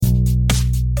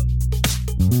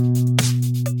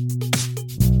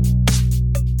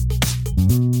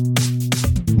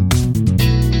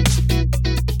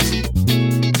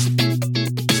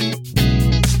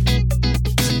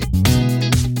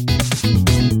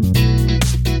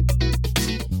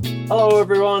Hello,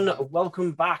 everyone.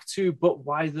 Welcome back to But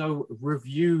Why Though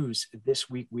Reviews. This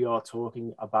week we are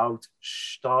talking about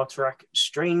Star Trek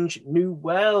Strange New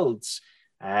Worlds.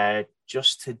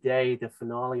 Just today, the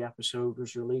finale episode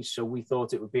was released, so we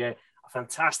thought it would be a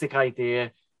fantastic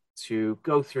idea to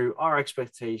go through our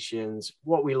expectations,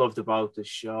 what we loved about the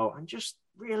show, and just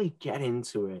really get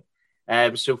into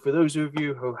it. So for those of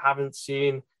you who haven't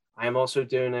seen, I am also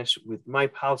doing this with my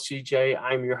pal CJ.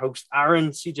 I'm your host, Aaron.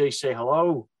 CJ, say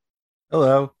hello.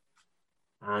 Hello.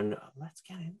 And let's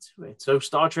get into it. So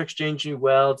Star Trek Strange New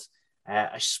Worlds,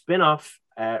 a spin-off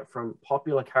from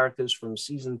popular characters from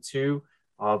season 2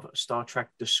 of Star Trek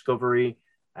Discovery,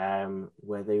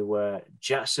 where they were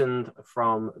jettisoned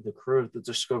from the crew of the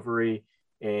Discovery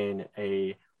in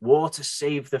a war to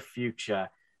save the future.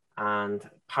 And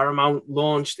Paramount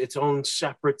launched its own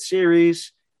separate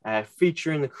series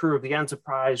featuring the crew of the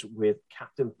Enterprise with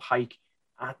Captain Pike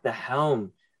at the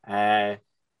helm.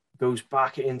 Goes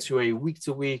back into a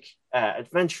week-to-week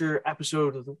adventure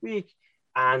episode of the week,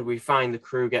 and we find the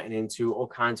crew getting into all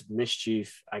kinds of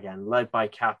mischief, again, led by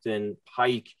Captain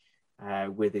Pike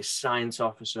with his science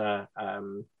officer,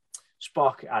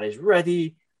 Spock, at his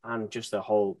ready, and just a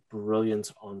whole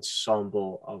brilliant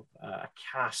ensemble of a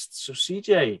cast. So,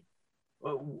 CJ,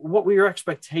 what were your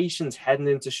expectations heading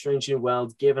into Strange New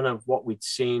World, given of what we'd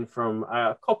seen from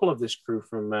a couple of this crew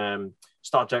from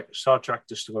Star Trek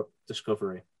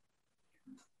Discovery?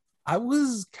 I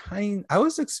was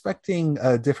expecting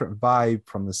a different vibe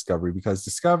from Discovery, because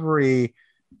Discovery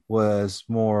was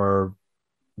more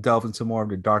delved into more of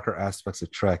the darker aspects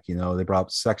of Trek. You know, they brought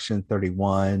up Section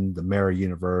 31, the Mirror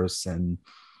Universe, and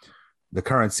the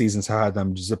current seasons had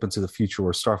them zip into the future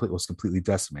where Starfleet was completely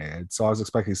decimated. So I was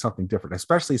expecting something different,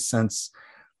 especially since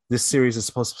this series is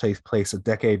supposed to take place a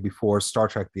decade before Star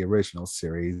Trek, the original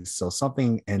series. So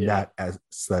something in that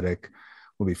aesthetic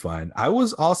will be fun. I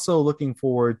was also looking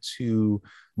forward to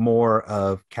more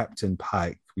of Captain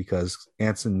Pike, because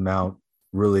Anson Mount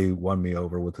really won me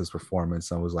over with his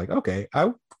performance. I was like, okay,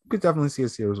 I could definitely see a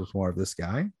series with more of this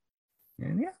guy.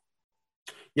 And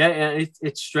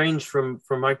it's strange from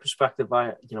my perspective.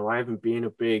 I haven't been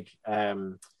a big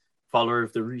follower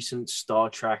of the recent Star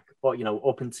Trek, but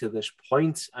up until this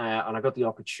point, and I got the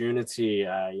opportunity.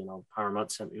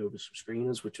 Paramount sent me over some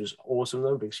screeners, which was awesome.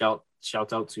 Though, big shout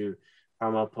out to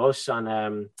Paramount Plus, and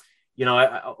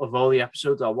of all the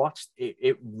episodes I watched,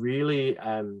 it really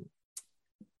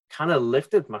kind of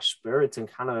lifted my spirits and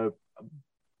kind of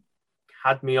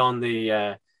had me on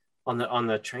the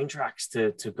train tracks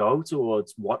to go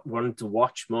towards wanting to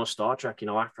watch more Star Trek.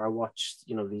 After I watched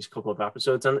these couple of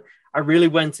episodes, and I really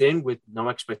went in with no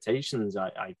expectations.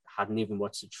 I hadn't even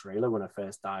watched the trailer when I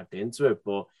first dived into it,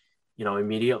 but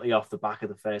immediately off the back of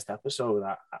the first episode,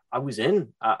 I was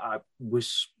in. I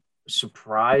was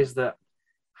surprised at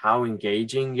how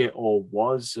engaging it all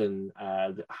was, and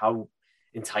how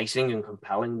enticing and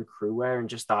compelling the crew were, and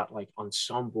just that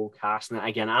ensemble cast, and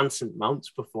again Anson Mount's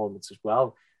performance as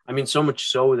well. I mean, so much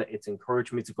so that it's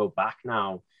encouraged me to go back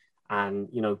now and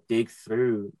dig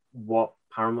through what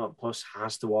Paramount Plus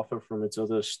has to offer from its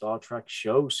other Star Trek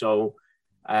shows. So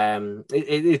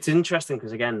it's interesting,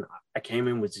 because again, I came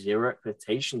in with zero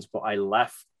expectations, but I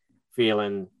left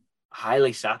feeling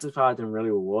highly satisfied and really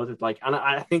rewarded. And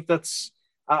I think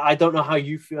I don't know how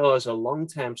you feel as a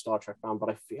long-term Star Trek fan, but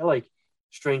I feel like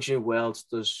Strange New Worlds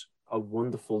does a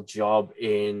wonderful job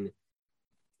in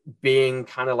being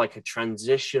kind of like a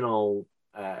transitional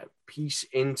piece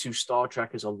into Star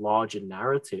Trek as a larger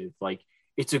narrative.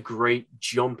 It's a great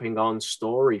jumping on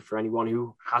story for anyone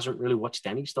who hasn't really watched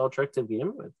any Star Trek to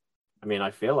begin with. I mean,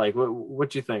 I feel like,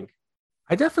 what do you think?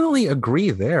 I definitely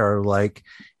agree there.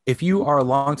 If you are a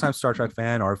longtime Star Trek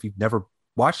fan, or if you've never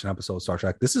watched an episode of Star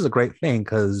Trek, this is a great thing,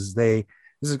 because this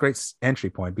is a great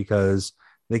entry point, because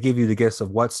they give you the gist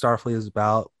of what Starfleet is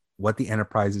about, what the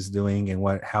Enterprise is doing,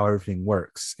 and how everything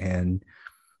works. And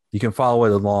you can follow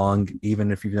it along,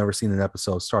 even if you've never seen an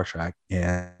episode of Star Trek.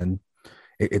 And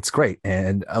it's great.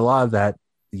 And a lot of that,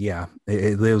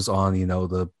 it lives on,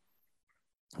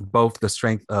 both the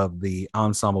strength of the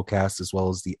ensemble cast as well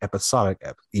as the episodic.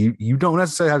 You don't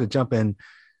necessarily have to jump in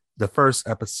the first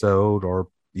episode or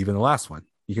even the last one.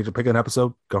 You can just pick an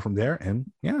episode, go from there,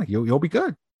 and you'll be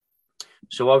good.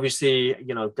 So obviously,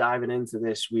 diving into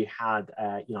this, we had,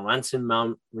 Anson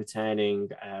Mount returning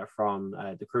from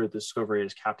the crew of Discovery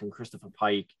as Captain Christopher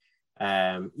Pike,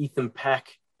 Ethan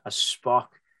Peck as Spock,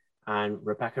 and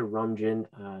Rebecca Romijn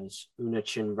as Una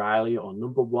Chin Riley, or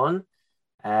Number One.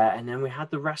 And then we had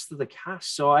the rest of the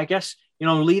cast. So I guess,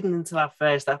 leading into that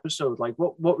first episode,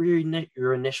 what were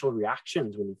your initial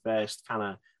reactions when you first kind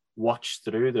of watched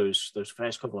through those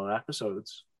first couple of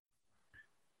episodes?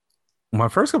 My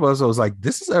first couple episodes was like,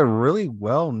 this is a really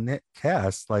well knit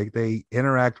cast. Like they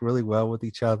interact really well with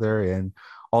each other, and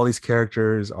all these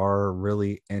characters are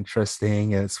really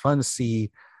interesting. And it's fun to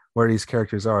see where these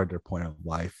characters are at their point of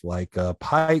life. Like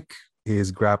Pike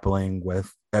is grappling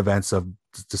with events of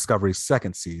Discovery's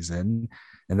second season,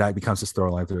 and that becomes his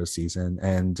storyline through the season.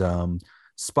 And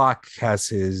Spock has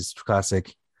his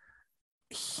classic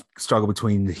struggle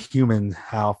between the human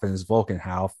half and his Vulcan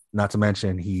half. Not to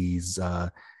mention he's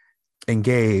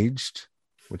engaged,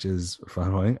 which is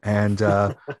fun.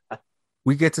 And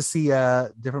we get to see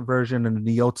a different version of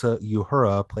Nyota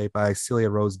Uhura, played by Celia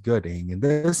Rose Gooding. And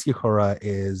this Uhura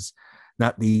is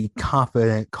not the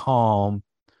confident, calm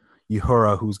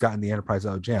Uhura who's gotten the Enterprise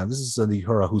out of jam. This is the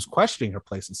Uhura who's questioning her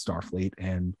place in Starfleet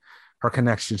and her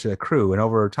connection to the crew. And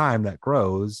over time, that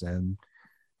grows. And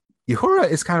Uhura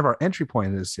is kind of our entry point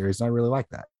into this series, and I really like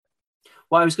that.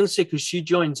 Well, I was going to say, because she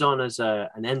joins on as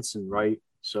an ensign, right?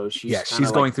 So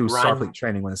she's going through Starfleet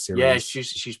training when the series. Yeah,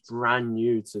 she's brand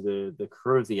new to the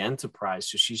crew of the Enterprise,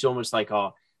 so she's almost like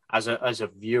as a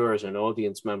viewer, as an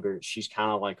audience member, she's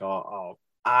kind of like our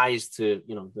eyes to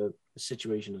the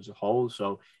situation as a whole.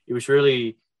 So it was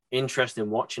really interesting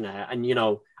watching her, and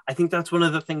I think that's one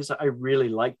of the things that I really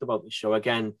liked about the show.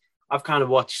 Again, I've kind of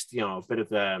watched a bit of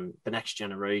the Next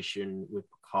Generation with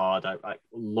Picard. I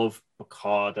love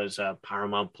Picard as a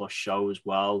Paramount Plus show as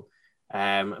well.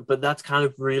 But that's kind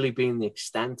of really been the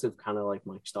extent of kind of like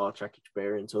my Star Trek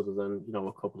experience, other than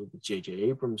a couple of the J.J.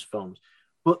 Abrams films.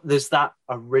 But there's that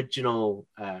original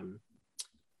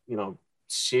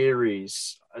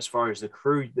series as far as the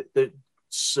crew, the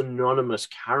synonymous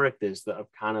characters that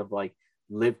have kind of like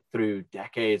lived through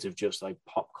decades of just like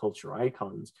pop culture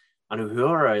icons. And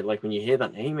Uhura, like when you hear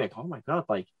that name, like, oh my god,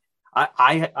 like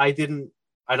I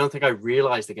don't think I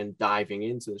realized, again, diving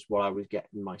into this, what I was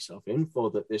getting myself in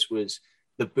for, that this was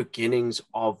the beginnings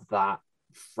of that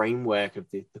framework of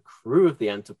the crew of the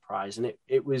Enterprise. And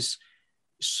it was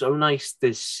so nice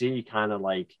to see kind of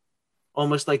like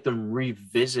almost like them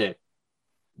revisit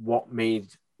what made,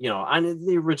 and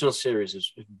the original series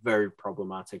is very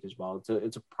problematic as well.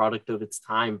 It's a product of its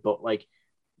time, but like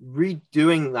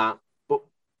redoing that, but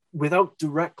without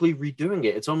directly redoing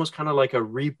it. It's almost kind of like a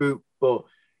reboot, but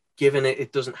given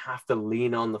it doesn't have to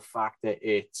lean on the fact that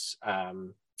it's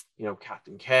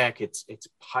Captain Kirk, it's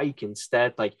Pike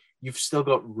instead. Like you've still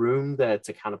got room there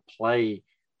to kind of play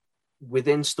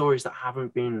within stories that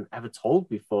haven't been ever told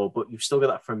before, but you've still got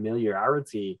that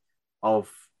familiarity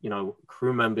of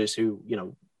crew members who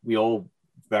we all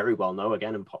very well know,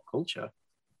 again, in pop culture.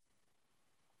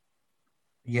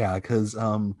 Yeah, because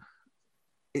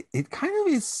it kind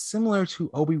of is similar to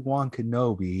Obi-Wan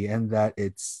Kenobi in that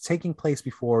it's taking place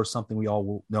before something we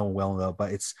all know well enough,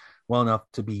 but it's well enough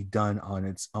to be done on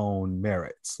its own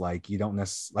merits. Like you don't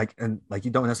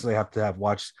necessarily have to have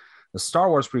watched the Star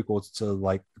Wars prequels to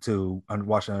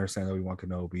watch and understand Obi-Wan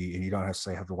Kenobi, and you don't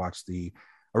necessarily have to watch the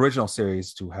original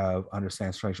series to have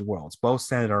understand Strange Worlds. Both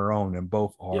stand on their own, and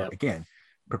both are again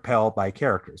propelled by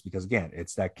characters, because again,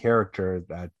 it's that character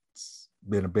that's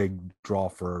been a big draw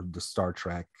for the Star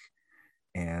Trek,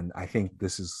 and I think the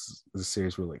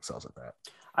series really excels at that.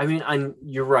 I mean, and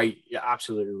you're right, you're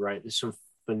absolutely right. There's some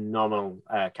phenomenal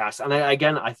cast, and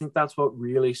I think that's what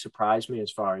really surprised me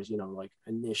as far as like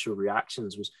initial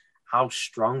reactions, was how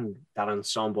strong that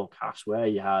ensemble cast were.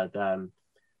 You had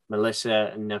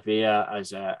Melissa Navia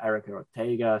as Erica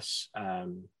Ortegas,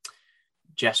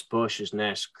 Jess Bush as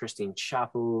Ness, Christine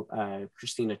Chappell,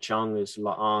 Christina Chong as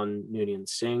Laan Noonien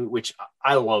Singh, which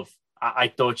I love. I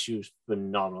thought she was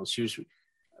phenomenal. She's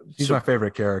my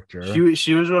favorite character.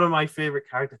 She was one of my favorite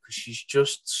characters because she's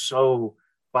just so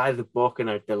by the book in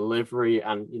her delivery,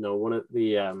 and one of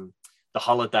the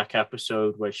holodeck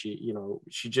episode where she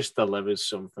just delivers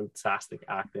some fantastic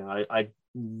acting. I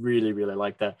really, really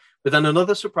like that. But then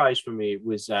another surprise for me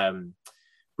was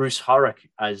Bruce Horrick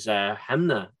as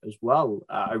Hemner as well.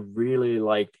 I really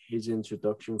liked his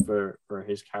introduction for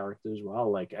his character as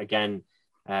well. Like again,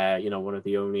 one of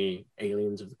the only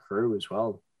aliens of the crew as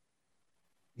well.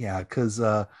 Yeah, because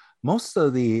most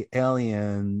of the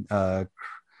alien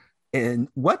and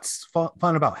what's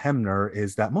fun about Hemner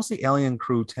is that most of the alien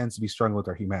crew tends to be struggling with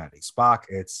their humanity. Spock,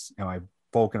 it's am I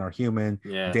Vulcan or human?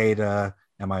 Yeah. Data,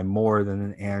 am I more than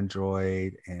an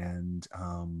android? And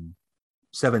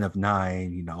Seven of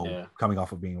Nine, coming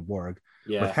off of being a Borg.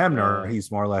 Yeah. With Hemner,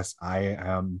 he's more or less, I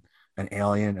am an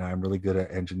alien and I'm really good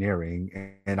at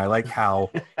engineering. And I like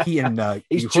how he and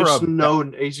he's just no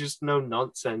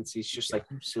nonsense. He's just like,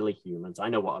 you silly humans, I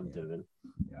know what I'm doing.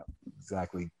 Yeah,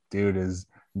 exactly.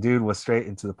 Dude was straight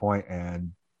into the point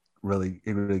and really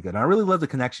good. And I really love the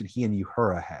connection he and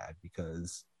Uhura had,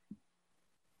 because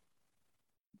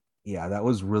Yeah, that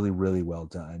was really, really well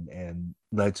done and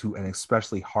led to an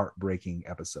especially heartbreaking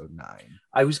episode 9.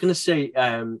 I was going to say,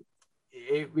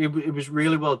 it was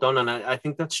really well done, and I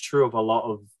think that's true of a lot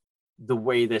of the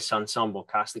way this ensemble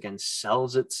cast again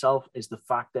sells itself, is the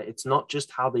fact that it's not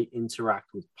just how they interact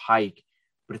with Pike,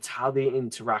 but it's how they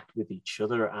interact with each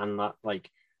other, and that like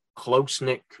close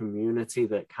knit community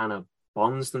that kind of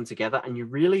bonds them together. And you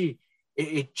really,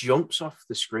 it jumps off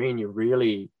the screen. You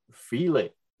really feel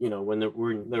it, when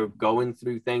they're going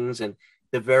through things, and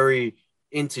they're very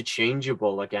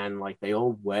interchangeable again. Like they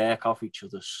all work off each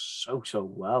other so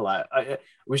well. I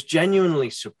was genuinely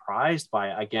surprised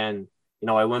by it. Again,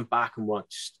 I went back and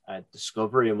watched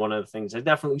Discovery, and one of the things I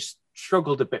definitely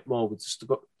struggled a bit more with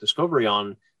Discovery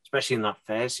on, especially in that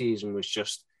first season, was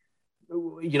just,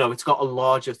 it's got a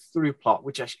larger through plot,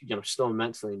 which I, still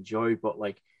immensely enjoy, but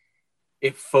like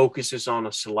it focuses on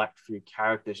a select few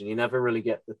characters, and you never really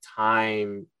get the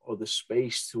time or the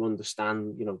space to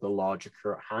understand, the larger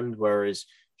crew at hand. Whereas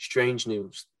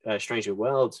Stranger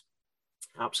Worlds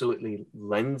absolutely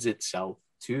lends itself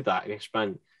to that.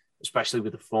 Especially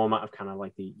with the format of kind of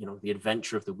like the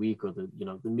adventure of the week, or the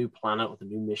new planet or the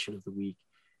new mission of the week.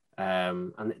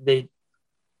 And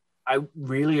I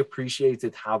really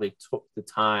appreciated how they took the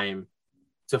time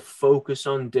to focus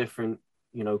on different,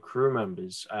 crew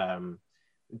members.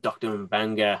 Dr.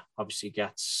 Mbenga obviously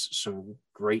gets some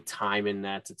great time in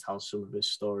there to tell some of his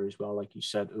story as well. Like you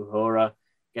said, Uhura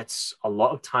gets a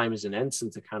lot of time as an ensign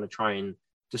to kind of try and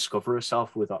discover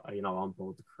herself with, on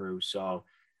board the crew. So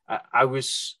I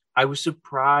was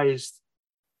surprised,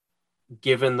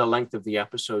 given the length of the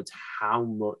episodes, how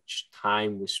much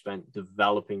time was spent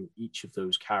developing each of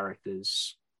those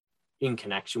characters in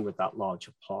connection with that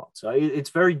larger plot. So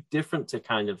it's very different to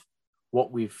kind of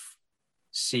what we've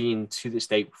seen to this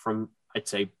date from, I'd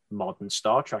say, modern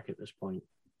Star Trek at this point.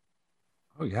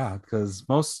 Oh yeah, because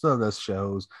most of the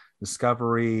shows,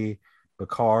 Discovery,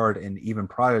 Picard, and even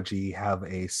Prodigy, have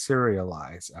a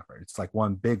serialized effort. It's like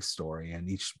one big story, and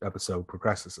each episode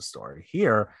progresses the story.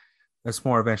 Here, it's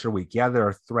more Adventure Week. Yeah, there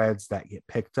are threads that get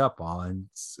picked up on,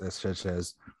 such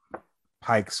as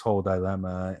Pike's whole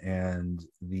dilemma and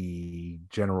the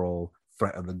general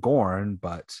threat of the Gorn,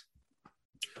 but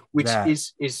which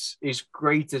is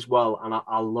great as well. And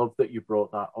I love that you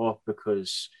brought that up,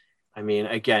 because, I mean,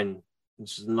 again,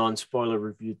 this is a non-spoiler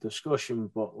review discussion,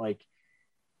 but like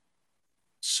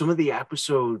some of the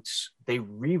episodes, they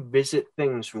revisit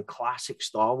things from classic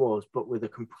Star Wars, but with a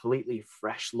completely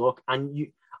fresh look. And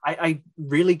I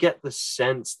really get the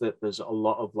sense that there's a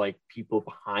lot of like people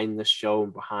behind the show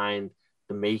and behind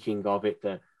the making of it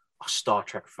that are Star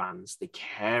Trek fans. They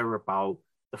care about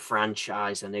the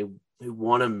franchise, and they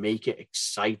want to make it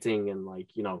exciting and like,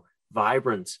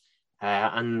 vibrant.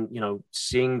 And,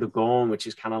 seeing the Gorn, which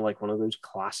is kind of like one of those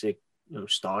classic,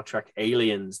 Star Trek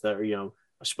aliens that are, are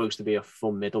supposed to be a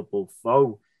formidable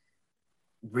foe,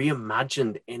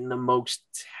 reimagined in the most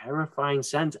terrifying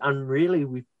sense. And really,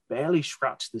 we've barely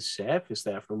scratched the surface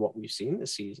there from what we've seen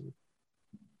this season.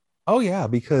 Oh yeah,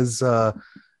 because the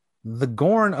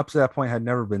Gorn up to that point had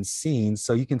never been seen,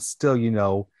 so you can still,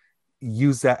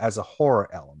 use that as a horror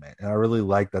element. And I really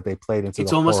like that they played into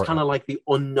it's almost kind of like the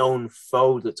unknown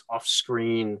foe that's off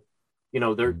screen.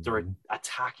 They're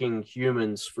attacking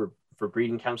humans for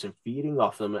breeding camps and feeding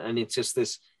off them, and it's just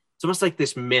this, it's almost like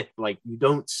this myth, like you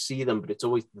don't see them, but it's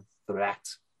always the threat.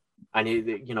 And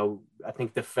I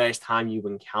think the first time you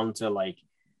encounter like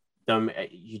them,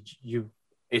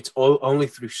 it's only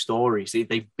through stories.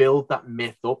 They build that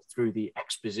myth up through the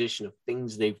exposition of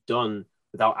things they've done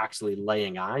without actually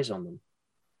laying eyes on them.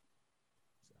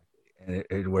 And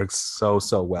it works so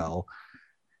well.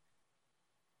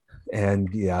 And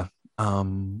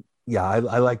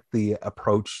I like the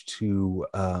approach to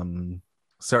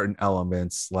certain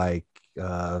elements, like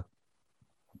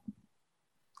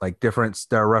different,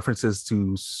 there are references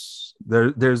to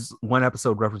there's one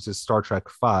episode references Star Trek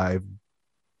 5,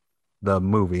 the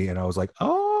movie, and I was like,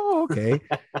 oh, okay.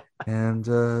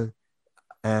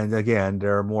 And again,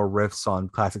 there are more riffs on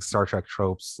classic Star Trek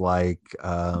tropes, like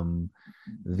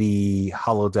the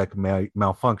holodeck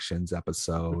malfunctions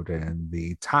episode and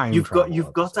the time.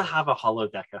 You've got to have a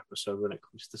holodeck episode when it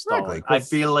comes to Star Wars. I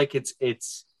feel like it's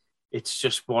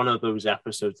just one of those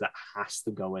episodes that has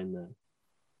to go in there.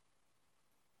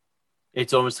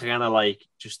 It's almost kind of like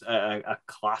just a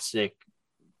classic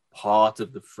part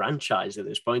of the franchise at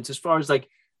this point, as far as like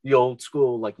the old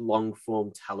school, like long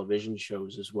form television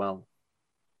shows as well.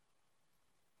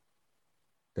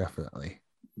 Definitely.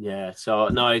 Yeah. So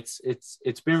no,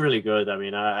 it's been really good. I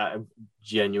mean, I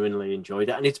genuinely enjoyed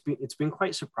it, and it's been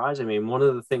quite surprising. I mean, one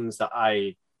of the things that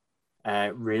I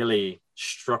really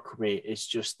struck me is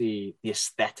just the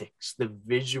aesthetics, the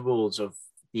visuals of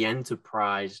the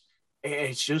Enterprise.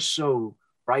 It's just so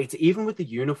bright, even with the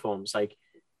uniforms. Like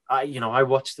I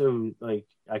watched the like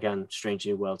again Strange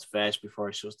New Worlds first before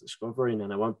I saw Discovery, and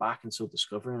then I went back and saw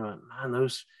Discovery, and I went, man,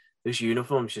 those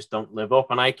uniforms just don't live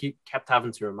up. And I kept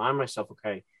having to remind myself,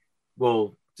 okay,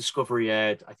 well, Discovery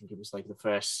aired, I think it was like the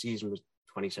first season was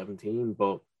 2017,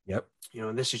 but Yep.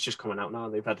 and this is just coming out now.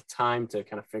 They've had time to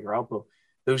kind of figure out, but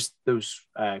those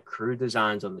crew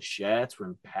designs on the shirts were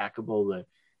impeccable.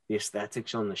 The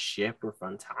aesthetics on the ship were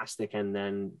fantastic, and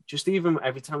then just even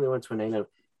every time they went to an alien,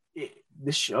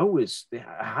 this show they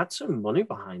had some money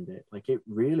behind it. Like it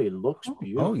really looks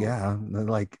beautiful. Oh yeah,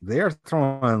 like they're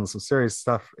throwing some serious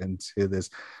stuff into this.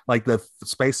 Like the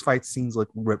space fight scenes look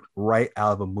ripped right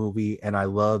out of a movie, and I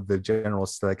love the general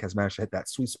aesthetic has managed to hit that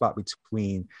sweet spot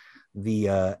between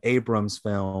the Abrams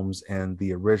films and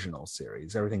the original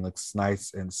series. Everything looks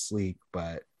nice and sleek,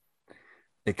 but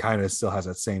it kind of still has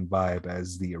that same vibe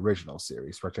as the original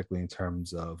series, particularly in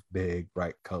terms of big,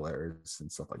 bright colors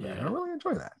and stuff like that. And I really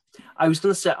enjoy that. I was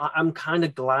going to say, I'm kind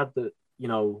of glad that,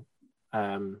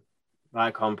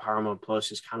 Viacom Paramount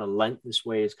Plus is kind of lent this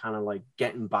way, is kind of like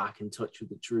getting back in touch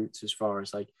with its roots as far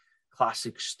as like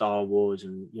classic Star Wars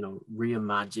and,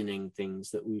 reimagining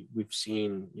things that we've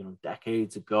seen,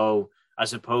 decades ago,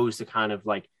 as opposed to kind of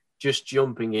like just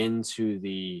jumping into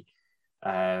the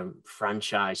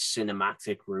franchise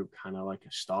cinematic route, kind of like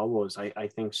a Star Wars. I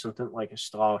think something like a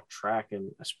Star Trek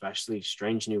and especially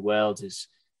Strange New Worlds is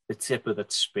the tip of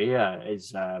that spear.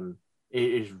 It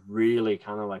is really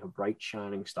kind of like a bright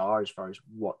shining star as far as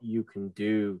what you can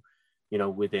do,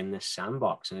 within this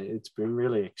sandbox, and it's been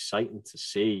really exciting to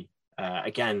see.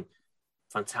 Again,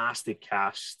 fantastic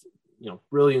cast,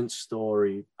 brilliant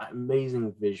story,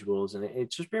 amazing visuals, and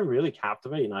it's just been really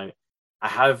captivating. I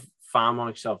have found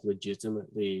myself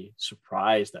legitimately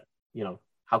surprised at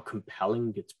how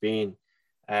compelling it's been,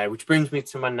 which brings me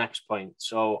to my next point.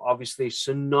 So obviously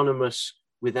synonymous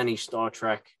with any Star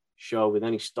Trek show, with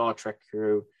any Star Trek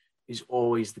crew, is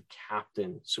always the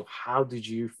captain. So how did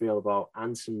you feel about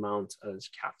Anson Mount as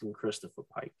Captain Christopher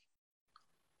Pike?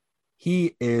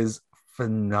 He is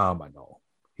phenomenal.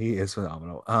 He is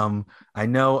phenomenal. I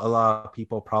know a lot of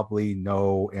people probably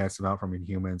know Anson Mount from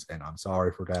Inhumans, and I'm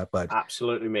sorry for that, but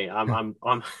absolutely me. I'm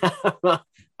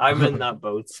I'm in that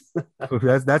boat.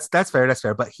 that's fair. That's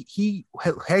fair. But he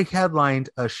headlined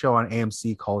a show on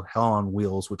AMC called Hell on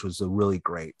Wheels, which was a really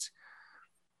great.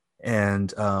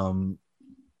 And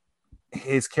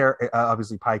his character,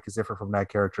 obviously Pike is different from that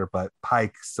character, but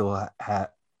Pike still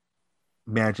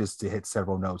manages to hit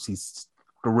several notes. He's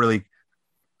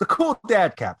the cool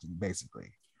dad captain,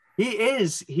 basically. He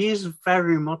is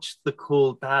very much the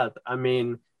cool dad. I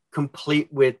mean,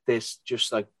 complete with this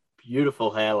just like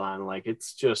beautiful hairline. Like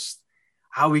it's just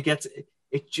how he gets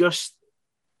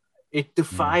it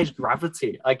defies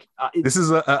gravity. Like this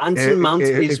is Anson Mount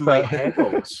is my hair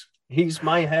goals. He's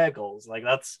my hair goals. Like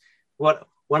that's what,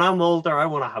 when I'm older, I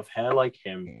want to have hair like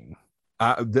him.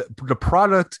 The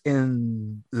product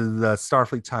in the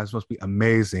Starfleet Times must be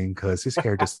amazing because his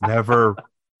hair just never.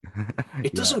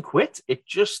 It doesn't quit. It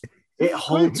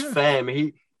holds firm.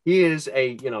 He is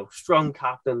a strong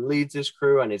captain, leads his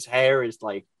crew, and his hair is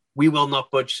like, we will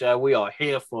not budge, sir. We are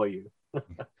here for you.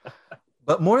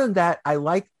 But more than that, I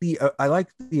like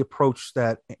the approach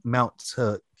that Mount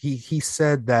took. He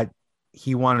said that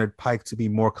he wanted Pike to be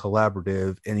more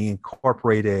collaborative, and he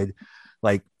incorporated,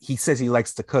 like he says he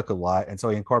likes to cook a lot, and so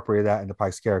he incorporated that into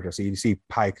Pike's character. So you see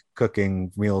Pike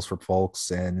cooking meals for folks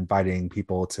and inviting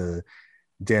people to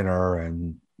dinner,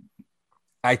 and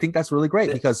I think that's really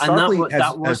great because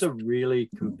that was a really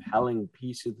compelling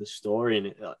piece of the story,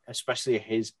 and especially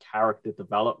his character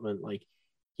development. Like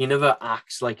he never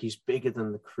acts like he's bigger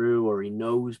than the crew or he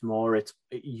knows more.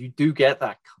 You do get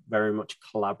that very much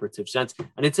collaborative sense,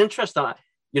 and it's interesting.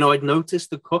 I'd noticed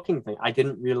the cooking thing. I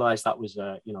didn't realize that was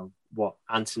what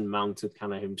Anson Mount had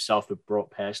kind of himself had brought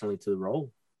personally to the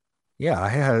role. Yeah, I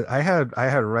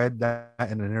had read that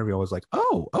in an interview. I was like,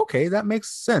 oh, okay, that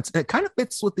makes sense. And it kind of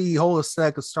fits with the whole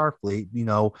aesthetic of Starfleet,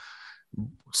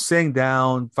 sitting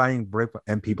down, finding break,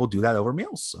 and people do that over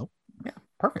meals. So yeah,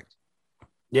 perfect.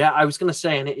 Yeah, I was gonna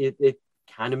say, and it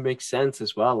kind of makes sense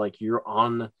as well. Like you're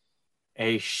on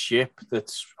a ship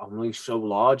that's only so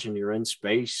large, and you're in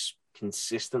space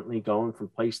consistently going from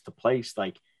place to place.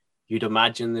 Like you'd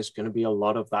imagine there's going to be a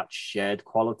lot of that shared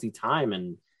quality time,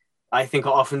 and I think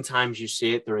oftentimes you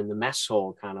see it, they're in the mess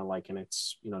hall kind of like, and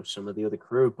it's, some of the other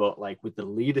crew, but like with the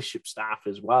leadership staff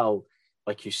as well,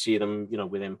 like you see them,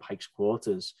 within Pike's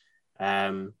quarters.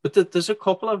 But there's a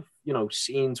couple of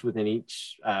scenes within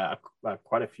each,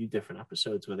 quite a few different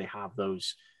episodes where they have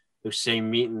those same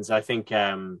meetings. I think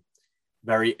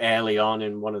very early on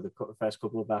in one of the first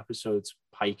couple of episodes,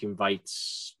 Pike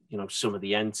invites some of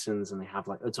the ensigns, and they have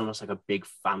it's almost like a big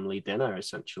family dinner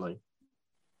essentially.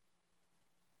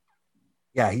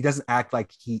 Yeah, he doesn't act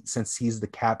like since he's the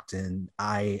captain,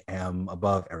 I am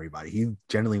above everybody. He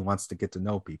generally wants to get to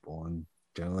know people and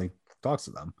generally talks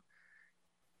to them.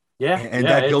 Yeah, and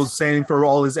that goes same for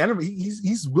all his enemies.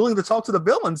 He's willing to talk to the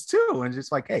villains too, and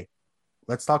just like, hey,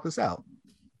 let's talk this out.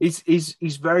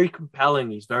 He's very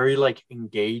compelling. He's very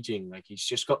engaging. Like he's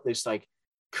just got this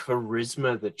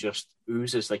charisma that just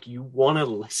oozes. Like you want to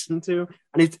listen to,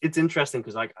 and it's interesting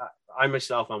because I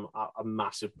myself, I'm a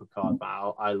massive Picard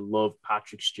fan. I love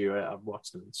Patrick Stewart. I've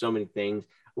watched him in so many things.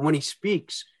 And when he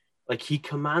speaks, he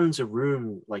commands a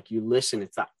room. You listen,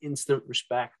 it's that instant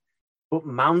respect. But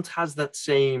Mount has that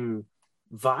same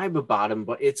vibe about him,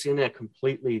 but it's in a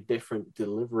completely different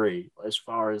delivery as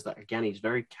far as that. Again, he's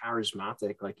very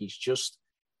charismatic. He's just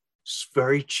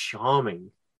very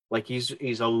charming.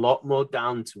 He's a lot more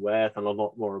down to earth and a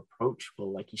lot more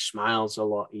approachable. He smiles a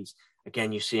lot.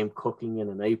 You see him cooking in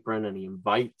an apron, and he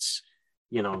invites,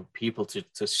 people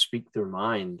to speak their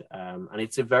mind. And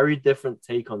it's a very different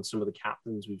take on some of the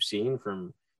captains we've seen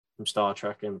from Star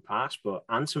Trek in the past. But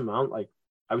Anson Mount,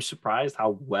 I was surprised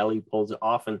how well he pulls it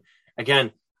off. And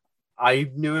again, I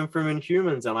knew him from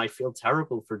Inhumans, and I feel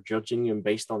terrible for judging him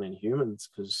based on Inhumans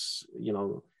because,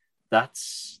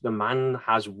 that's the man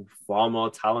has far more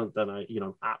talent than I,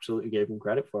 absolutely gave him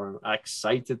credit for. I'm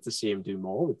excited to see him do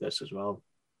more with this as well.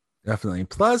 Definitely.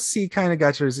 Plus, he kind of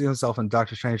got to see himself in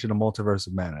Doctor Strange in the Multiverse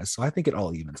of Madness. So I think it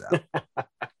all evens out.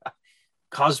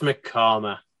 Cosmic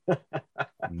karma.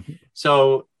 Mm-hmm.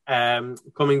 So,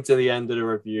 coming to the end of the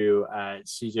review,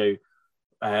 CJ,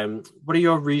 what are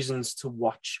your reasons to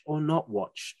watch or not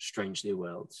watch Strange New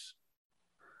Worlds?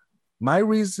 My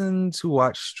reason to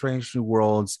watch Strange New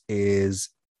Worlds is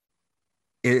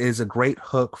it is a great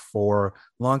hook for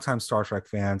longtime Star Trek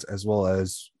fans as well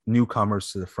as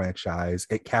newcomers to the franchise.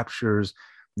 It captures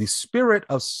the spirit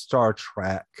of Star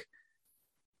Trek,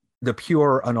 the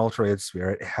pure, unalterated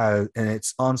spirit. It has, and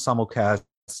its ensemble cast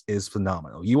is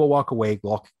phenomenal. You will walk away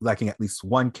lacking at least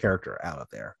one character out of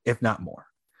there, if not more.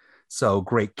 So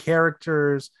great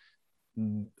characters,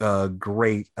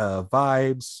 great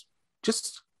vibes,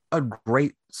 just a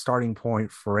great starting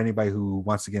point for anybody who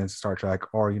wants to get into Star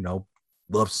Trek or,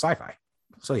 loves sci-fi.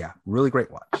 So yeah, really great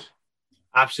watch.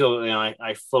 Absolutely. And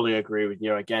I fully agree with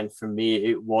you. Again, for me,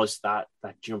 it was that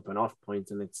jumping off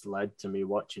point, and it's led to me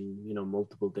watching,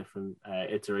 multiple different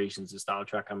iterations of Star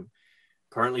Trek. I'm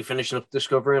currently finishing up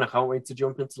Discovery, and I can't wait to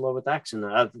jump into Lower Decks. And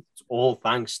it's all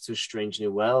thanks to Strange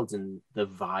New Worlds and the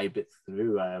vibe it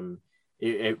threw.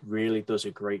 It really does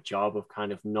a great job of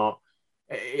kind of not.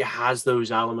 It has those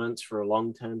elements for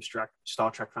long-term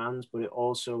Star Trek fans, but it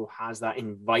also has that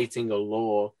inviting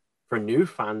allure for new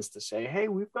fans to say, hey,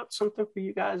 we've got something for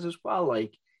you guys as well.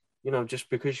 Just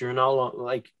because you're not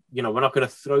we're not going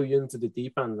to throw you into the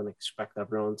deep end and expect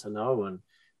everyone to know. And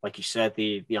like you said,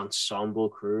 the ensemble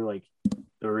crew,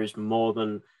 there is more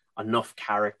than enough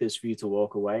characters for you to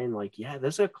walk away and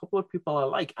there's a couple of people I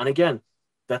like. And again,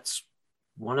 that's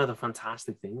one of the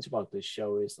fantastic things about this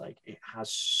show is it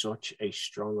has such a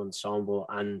strong ensemble,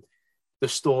 and the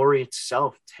story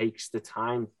itself takes the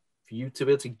time for you to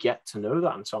be able to get to know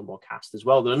that ensemble cast as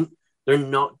well. They're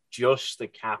not just a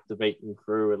captivating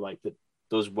crew that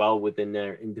does well within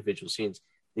their individual scenes.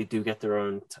 They do get their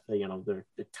own, their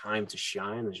time to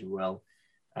shine, as you will.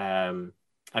 For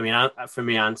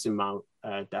me, Anson Mount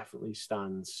definitely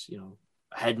stands,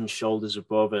 head and shoulders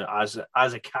above it.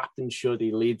 As a captain should,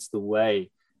 he leads the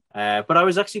way. But I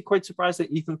was actually quite surprised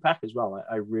at Ethan Peck as well.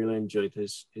 I really enjoyed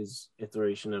his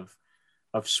iteration of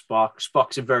Spock.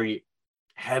 Spock's a very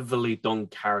heavily done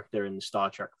character in the Star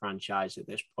Trek franchise at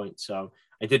this point, so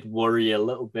I did worry a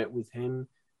little bit with him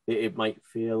that it might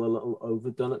feel a little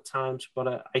overdone at times.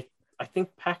 But I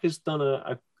think Peck has done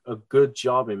a good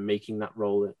job in making that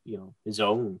role, his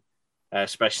own,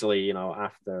 especially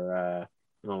after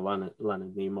Leonard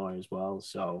Nimoy as well.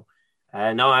 So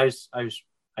no, I was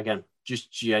again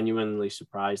just genuinely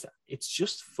surprised. It's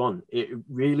just fun. It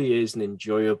really is an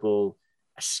enjoyable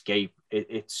escape.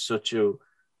 It's such a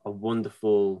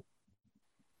wonderful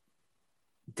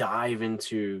dive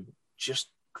into just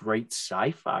great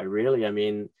sci-fi, really. I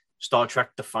mean, Star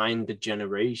Trek defined the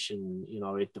generation,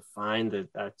 it defined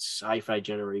that sci-fi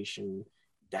generation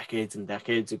decades and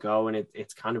decades ago, and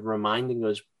it's kind of reminding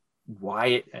us why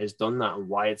it has done that and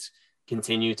why it's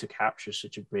continued to capture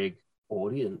such a big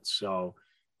audience. So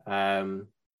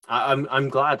I'm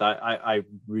glad. I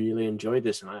really enjoyed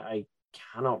this, and I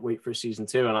cannot wait for season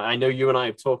 2. And I know you and I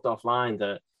have talked offline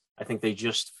that I think they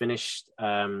just finished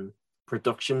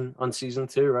production on season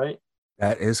 2, right?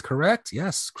 That is correct.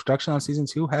 Yes, production on season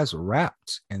 2 has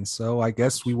wrapped, and so I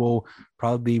guess we will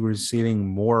probably be receiving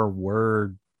more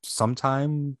word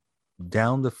sometime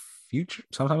sometime in the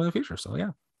future. So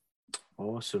yeah.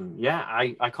 Awesome. Yeah,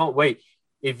 I can't wait.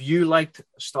 If you liked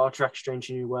Star Trek Strange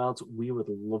New Worlds, we would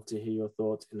love to hear your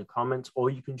thoughts in the comments,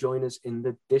 or you can join us in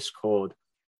the Discord,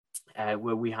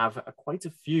 where we have quite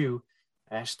a few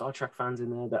Star Trek fans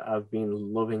in there that have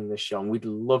been loving this show. And we'd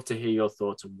love to hear your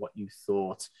thoughts and what you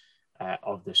thought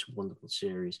of this wonderful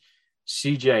series.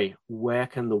 CJ, where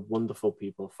can the wonderful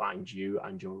people find you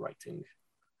and your writing?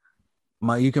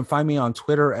 You can find me on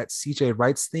Twitter at CJ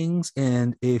Writes Things,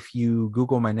 and if you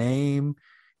Google my name,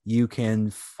 you can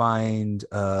find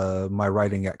my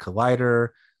writing at Collider,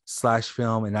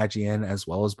 /film, and IGN, as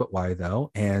well as But Why Though.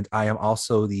 And I am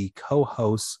also the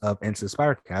co-host of Into the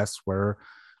Spider-Cast, where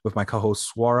with my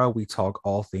co-host Swara, we talk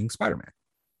all things Spider-Man.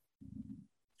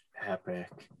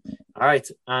 Epic. All right,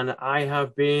 and I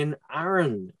have been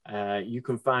Aaron. You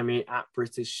can find me at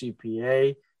British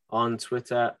CPA on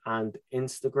Twitter and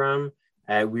Instagram.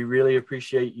 We really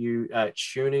appreciate you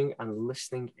tuning and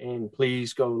listening in.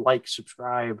 Please go like,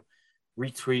 subscribe,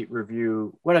 retweet,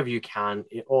 review, whatever you can.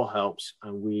 It all helps,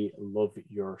 and we love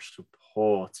your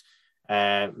support.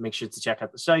 Make sure to check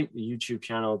out the site, the YouTube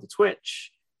channel, the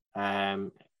Twitch,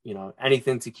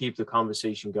 anything to keep the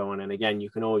conversation going. And again, you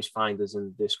can always find us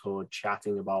in Discord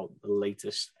chatting about the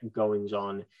latest goings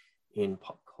on in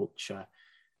pop culture.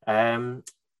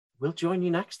 We'll join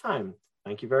you next time.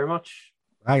 Thank you very much.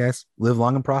 Bye, guys. Live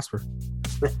long and prosper.